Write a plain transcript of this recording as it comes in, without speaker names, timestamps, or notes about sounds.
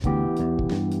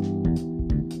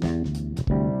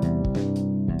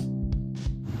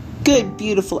Good,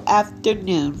 beautiful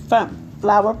afternoon from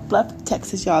Flower Bluff,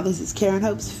 Texas, y'all. This is Karen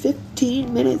Hope's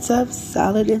 15 minutes of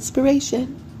solid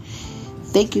inspiration.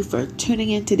 Thank you for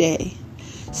tuning in today.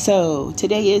 So,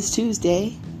 today is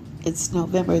Tuesday. It's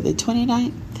November the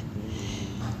 29th,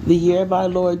 the year of our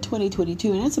Lord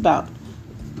 2022, and it's about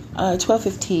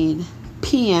 12:15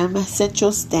 p.m.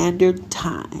 Central Standard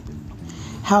Time.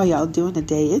 How are y'all doing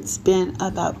today? It's been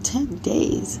about 10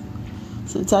 days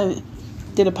since I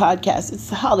did a podcast. It's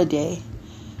a holiday.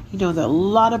 You know, there are a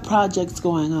lot of projects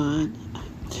going on,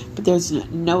 but there's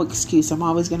no excuse. I'm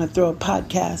always going to throw a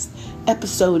podcast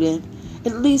episode in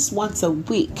at least once a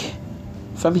week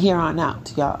from here on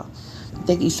out, y'all.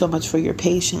 Thank you so much for your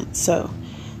patience. So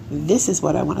this is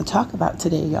what I want to talk about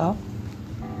today, y'all.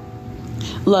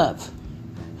 Love.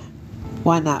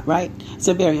 Why not, right? It's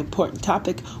a very important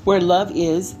topic. Where love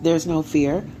is, there's no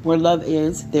fear. Where love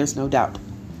is, there's no doubt.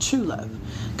 True love.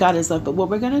 God is love. But what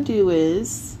we're going to do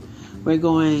is we're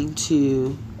going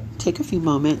to take a few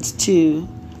moments to,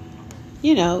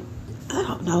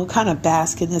 kind of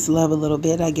bask in this love a little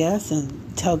bit, I guess,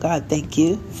 and tell God thank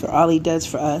you for all he does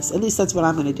for us. At least that's what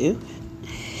I'm going to do.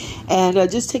 And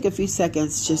just take a few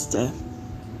seconds just to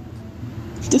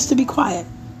be quiet.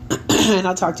 And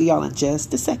I'll talk to y'all in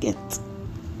just a second.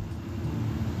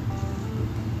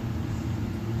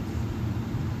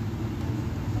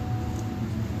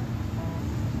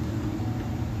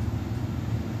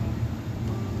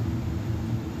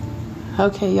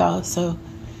 Okay, y'all, so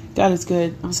God is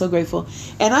good. I'm so grateful.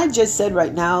 And I just said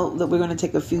right now that we're going to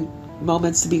take a few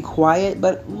moments to be quiet,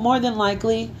 but more than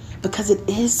likely, because it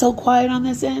is so quiet on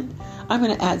this end, I'm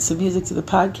going to add some music to the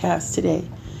podcast today.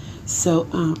 So,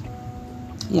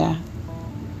 yeah,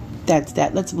 that's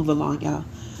that. Let's move along, y'all.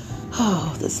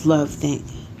 Oh, this love thing.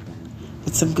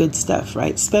 It's some good stuff,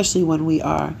 right? Especially when we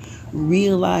are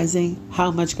realizing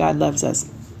how much God loves us.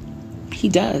 He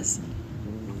does.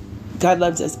 God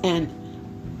loves us, and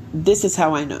this is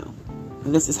how I know.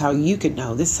 This is how you can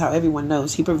know. This is how everyone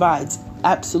knows. He provides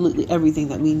absolutely everything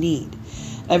that we need,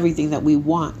 everything that we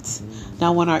want.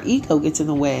 Now, when our ego gets in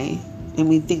the way and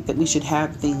we think that we should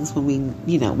have things when we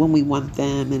want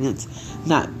them, and it's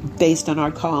not based on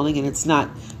our calling, and it's not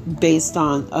based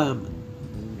on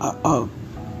a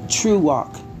true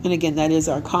walk. And again, that is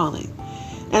our calling.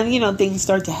 And, things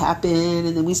start to happen,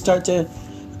 and then we start to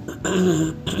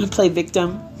play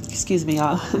victim. Excuse me,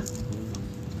 y'all.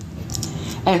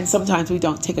 And sometimes we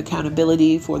don't take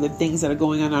accountability for the things that are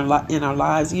going on in our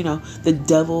lives. The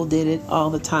devil did it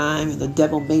all the time, and the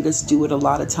devil made us do it a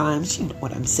lot of times. You know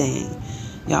what I'm saying,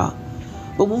 y'all.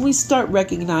 But when we start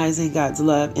recognizing God's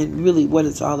love and really what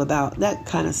it's all about, that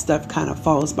kind of stuff kind of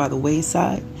falls by the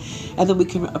wayside. And then we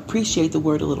can appreciate the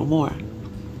word a little more.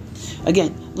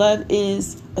 Again, love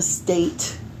is a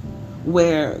state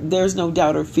where there's no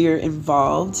doubt or fear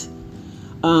involved.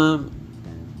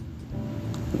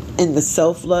 In the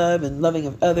self-love and loving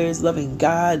of others, loving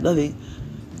God, loving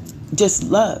just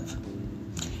love.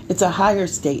 It's a higher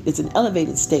state. It's an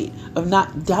elevated state of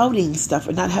not doubting stuff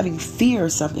or not having fear or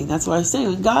something. That's what I'm saying.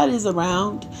 When God is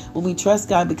around, when we trust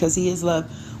God because he is love,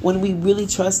 when we really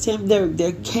trust him,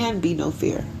 there can be no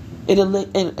fear. It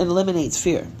eliminates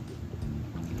fear.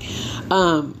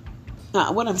 Now,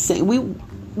 what I'm saying,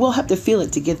 we'll have to feel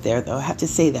it to get there, though. I have to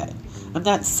say that. I'm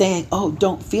not saying,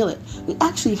 don't feel it. We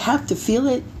actually have to feel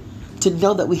it to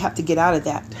know that we have to get out of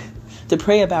that, to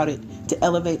pray about it, to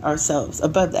elevate ourselves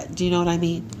above that. Do you know what I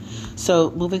mean?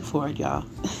 So moving forward, y'all,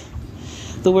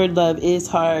 the word love is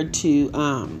hard to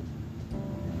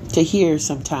hear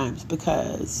sometimes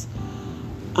because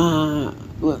we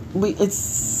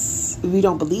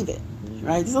don't believe it,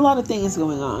 right? There's a lot of things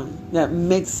going on that will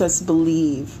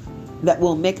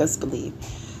make us believe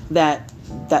that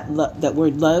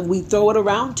word love. We throw it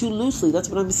around too loosely. That's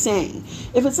what I'm saying.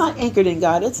 If it's not anchored in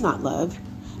God, it's not love,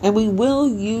 and we will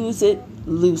use it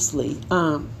loosely.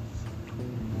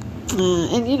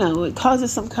 It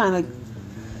causes some kind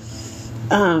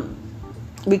of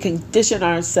we condition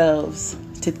ourselves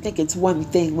to think it's one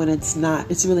thing when it's not.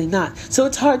 It's really not. So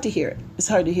it's hard to hear it. It's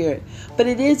hard to hear it, but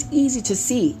it is easy to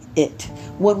see it.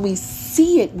 When we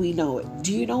see it, we know it.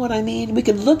 Do you know what I mean? We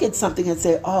can look at something and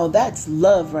say, "Oh, that's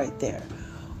love right there."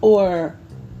 Or,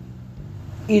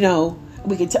 we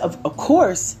can tell, of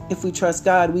course, if we trust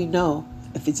God, we know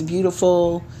if it's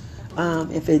beautiful,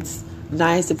 if it's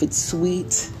nice, if it's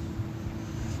sweet.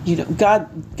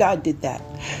 God did that.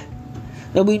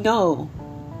 And we know,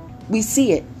 we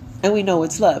see it, and we know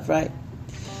it's love, right?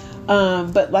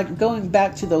 But like going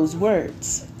back to the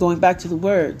words,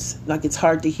 like it's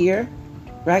hard to hear,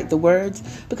 right? The words,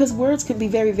 because words can be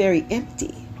very, very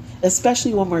empty.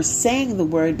 especially when we're saying the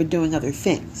word but doing other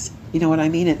things. You know what I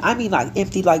mean? And I mean like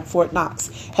empty, like Fort Knox.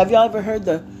 Have y'all ever heard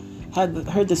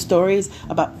the stories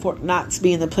about Fort Knox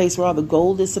being the place where all the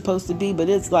gold is supposed to be, but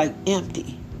it's like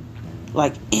empty.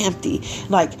 Like empty.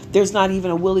 Like there's not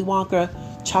even a Willy Wonka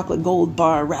chocolate gold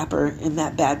bar wrapper in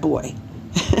that bad boy.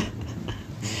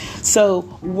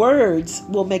 So words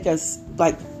will make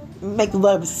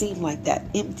love seem like that,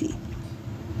 empty.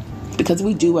 Because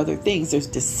we do other things. There's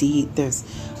deceit, there's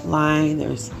lying,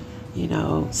 there's,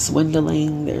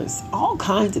 swindling, there's all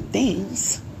kinds of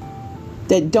things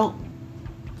that don't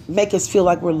make us feel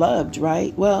like we're loved,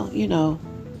 right? Well,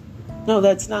 no,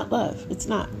 that's not love. It's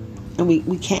not. And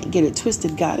we can't get it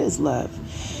twisted. God is love.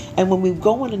 And when we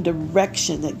go in a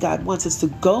direction that God wants us to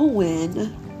go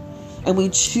in, and we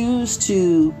choose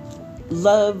to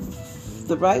love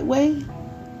the right way,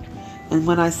 and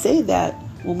when I say that,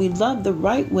 when we love the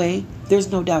right way,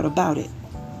 there's no doubt about it.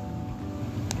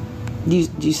 Do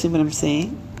you see what I'm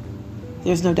saying?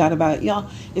 There's no doubt about it. Y'all,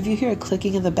 if you hear a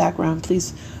clicking in the background,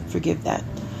 please forgive that.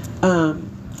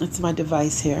 It's my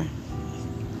device here.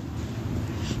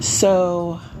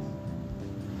 So,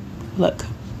 look.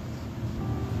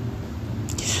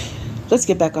 Let's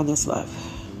get back on this love.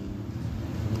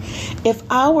 If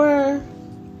our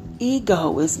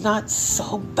ego is not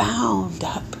so bound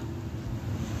up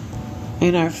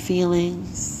in our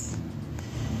feelings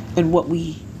and what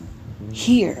we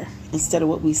hear instead of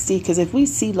what we see, because if we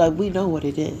see love, we know what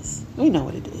it is. We know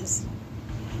what it is.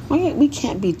 We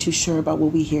can't be too sure about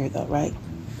what we hear, though, right?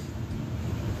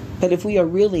 But if we are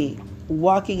really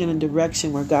walking in a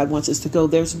direction where God wants us to go,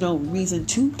 there's no reason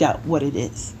to doubt what it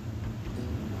is.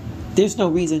 There's no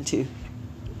reason to.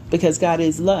 Because God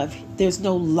is love. There's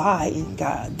no lie in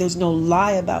God. There's no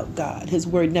lie about God. His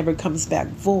word never comes back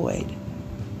void.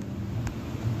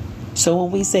 So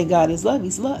when we say God is love,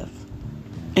 He's love.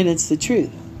 And it's the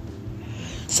truth.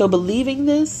 So believing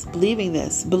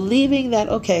that,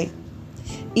 okay,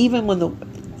 even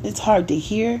when it's hard to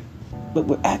hear, but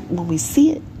when we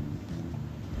see it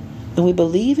and we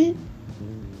believe it,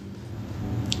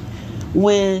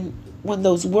 when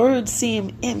those words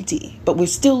seem empty, but we're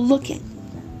still looking,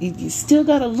 you still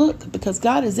got to look, because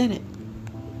God is in it.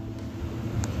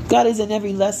 God is in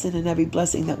every lesson and every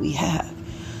blessing that we have.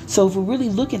 So if we're really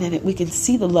looking at it, we can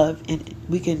see the love in it.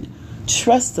 We can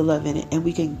trust the love in it, and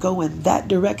we can go in that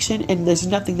direction, and there's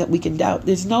nothing that we can doubt.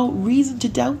 There's no reason to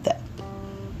doubt that.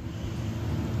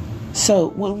 So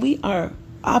when we are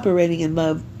operating in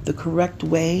love the correct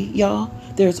way, y'all,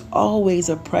 there's always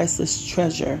a priceless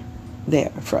treasure there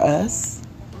for us,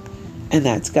 and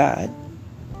that's God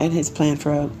and His plan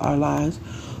for our lives.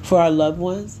 For our loved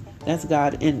ones, that's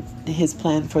God and His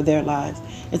plan for their lives.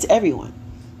 It's everyone.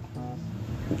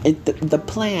 The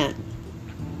plan,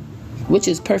 which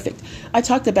is perfect. I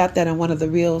talked about that on one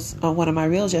of my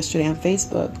reels yesterday on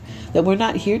Facebook, that we're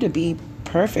not here to be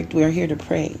perfect. We're here to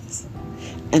praise.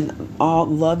 And all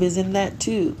love is in that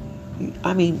too.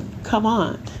 I mean, come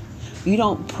on. You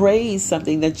don't praise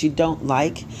something that you don't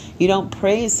like. You don't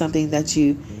praise something that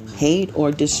you hate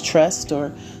or distrust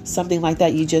or something like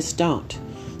that. You just don't.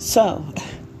 So,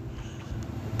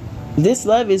 this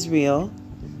love is real,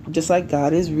 just like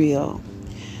God is real.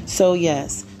 So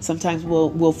yes, sometimes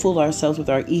we'll fool ourselves with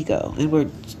our ego, and we're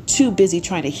too busy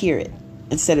trying to hear it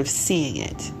instead of seeing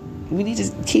it. We need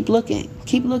to keep looking,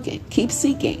 keep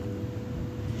seeking.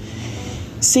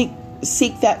 Seek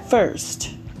that first.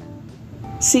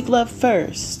 Seek love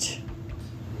first.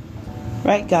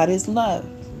 Right? God is love.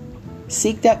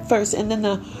 Seek that first, and then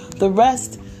the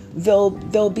rest,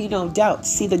 there'll be no doubt.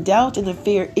 See, the doubt and the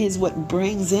fear is what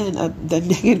brings in the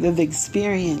negative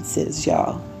experiences,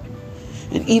 y'all.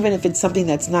 And even if it's something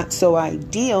that's not so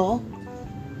ideal,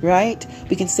 right?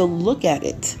 We can still look at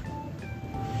it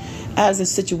as a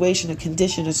situation, a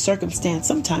condition, a circumstance,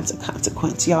 sometimes a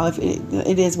consequence, y'all. If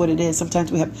it is what it is.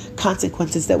 Sometimes we have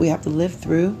consequences that we have to live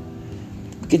through.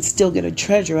 We can still get a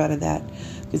treasure out of that.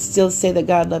 We can still say that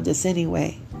God loved us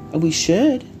anyway. And we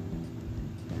should.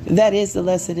 That is the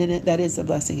lesson in it. That is the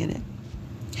blessing in it.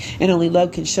 And only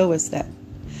love can show us that.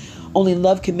 Only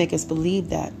love can make us believe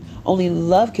that. Only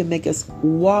love can make us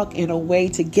walk in a way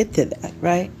to get to that,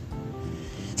 right?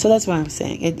 So that's what I'm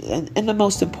saying. And the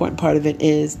most important part of it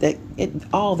is that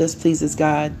all this pleases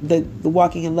God. The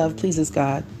walking in love pleases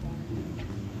God,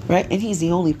 right? And He's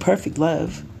the only perfect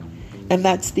love. And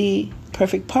that's the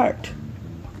perfect part.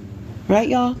 Right,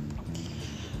 y'all?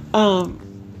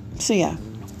 So yeah.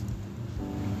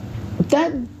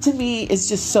 That to me is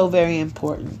just so very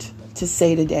important to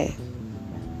say today.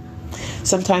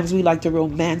 Sometimes we like to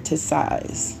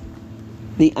romanticize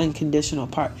the unconditional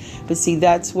part. But see,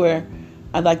 that's where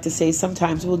I'd like to say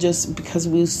sometimes we'll just, because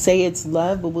we'll say it's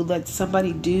love, but we'll let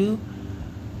somebody do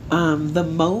the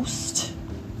most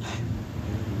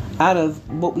out of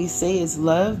what we say is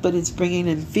love, but it's bringing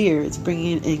in fear, it's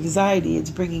bringing in anxiety, it's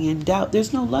bringing in doubt.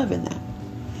 There's no love in that.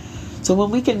 So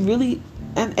when we can really,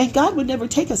 and God would never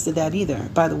take us to that either,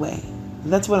 by the way.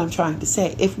 That's what I'm trying to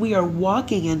say. If we are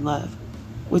walking in love,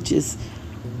 which is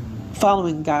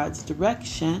following God's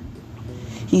direction,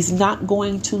 He's not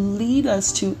going to lead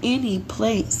us to any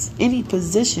place, any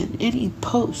position, any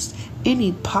post,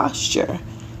 any posture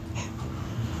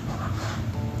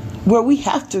where we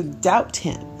have to doubt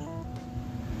Him.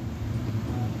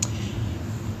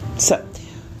 So,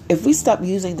 if we stop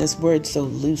using this word so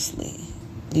loosely,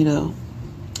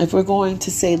 if we're going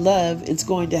to say love, it's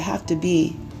going to have to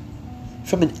be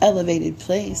from an elevated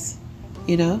place,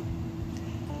 This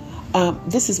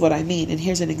is what I mean. And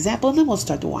here's an example, and then we'll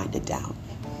start to wind it down.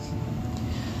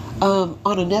 On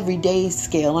an everyday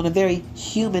scale, on a very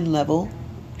human level,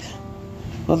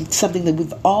 something that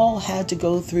we've all had to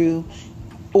go through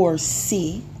or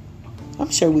see. I'm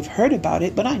sure we've heard about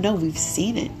it, but I know we've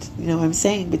seen it. I'm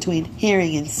saying between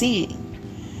hearing and seeing.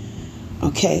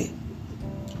 Okay.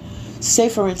 Say,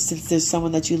 for instance, there's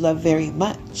someone that you love very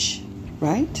much,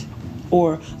 right?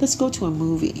 Or let's go to a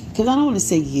movie, because I don't want to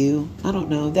say you. I don't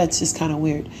know. That's just kind of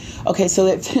weird. Okay, so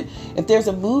if there's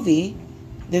a movie,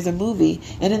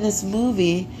 and in this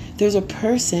movie, there's a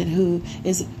person who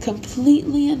is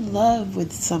completely in love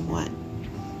with someone,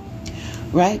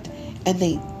 right? And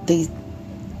they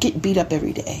get beat up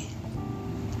every day.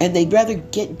 And they'd rather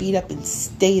get beat up and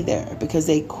stay there because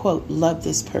they, quote, love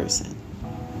this person,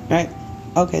 right?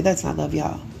 Okay, that's not love,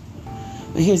 y'all.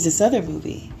 But here's this other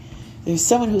movie. There's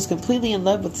someone who's completely in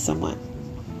love with someone.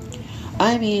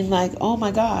 I mean, like, oh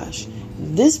my gosh,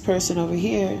 this person over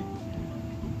here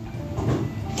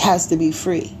has to be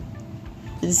free.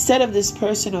 Instead of this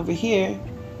person over here,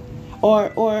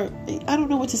 or I don't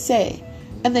know what to say,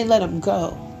 and they let him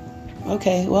go.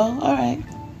 Okay, well, all right.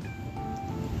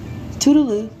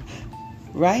 Toodaloo,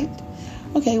 right?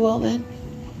 Okay, well then,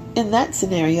 in that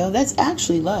scenario, that's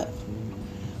actually love.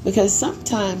 Because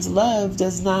sometimes love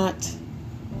does not,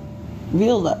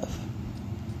 real love,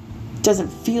 doesn't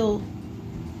feel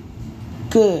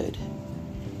good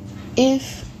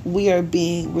if we are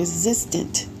being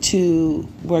resistant to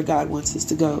where God wants us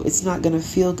to go. It's not going to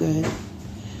feel good.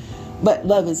 But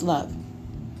love is love.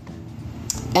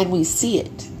 And we see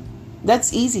it.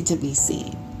 That's easy to be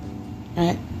seen,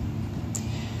 right?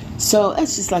 So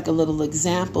that's just like a little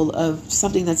example of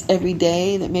something that's every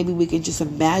day that maybe we can just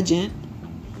imagine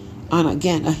on,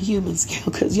 again, a human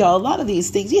scale. Because, y'all, a lot of these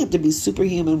things, you have to be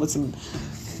superhuman with some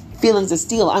feelings of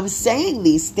steel. I'm saying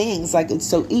these things like it's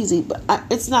so easy, but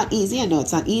it's not easy. I know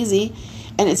it's not easy.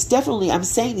 And it's definitely, I'm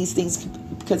saying these things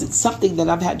because it's something that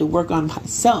I've had to work on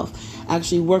myself,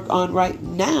 actually work on right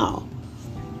now.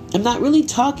 I'm not really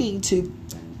talking to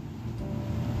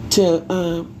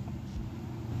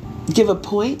give a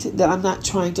point that I'm not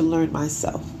trying to learn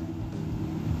myself,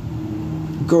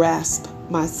 grasp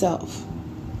myself.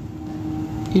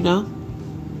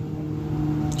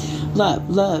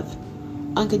 Love,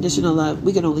 unconditional love.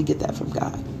 We can only get that from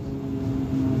God.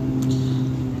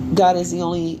 God is the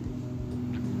only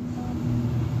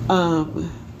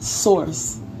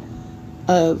source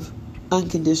of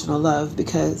unconditional love,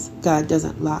 because God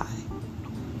doesn't lie.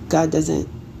 God doesn't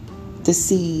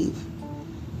deceive.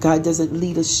 God doesn't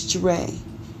lead astray.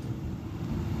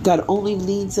 God only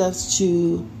leads us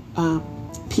to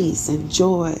peace and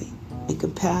joy and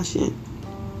compassion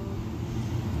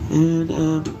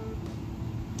and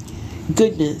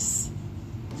goodness.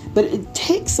 But it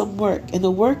takes some work, and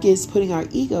the work is putting our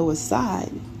ego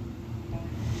aside,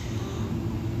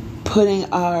 putting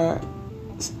our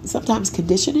sometimes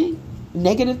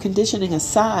negative conditioning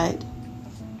aside,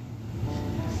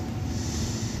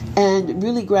 and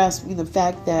really grasping the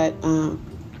fact that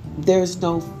there's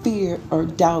no fear or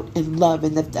doubt in love,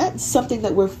 and that's something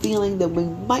that we're feeling that we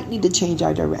might need to change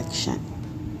our direction,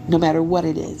 no matter what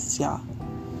it is, y'all.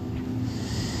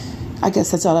 I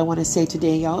guess that's all I want to say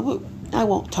today, y'all. I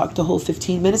won't talk the whole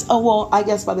 15 minutes. Oh, well, I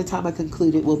guess by the time I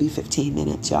conclude, it will be 15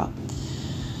 minutes, y'all.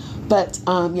 But,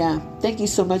 thank you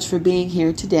so much for being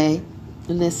here today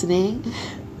and listening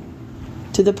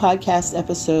to the podcast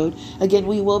episode. Again,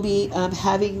 we will be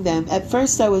having them. At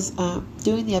first, I was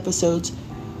doing the episodes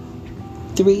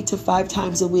 3 to 5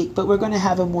 times a week, but we're going to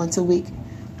have them once a week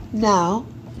now,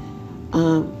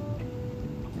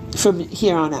 from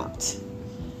here on out.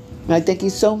 Right, thank you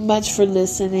so much for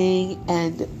listening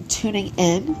and tuning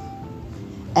in.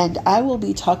 And I will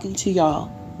be talking to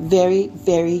y'all very,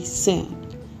 very soon.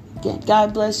 Again,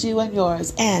 God bless you and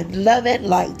yours. And love and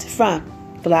light from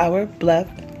Flower Bluff,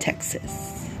 Texas.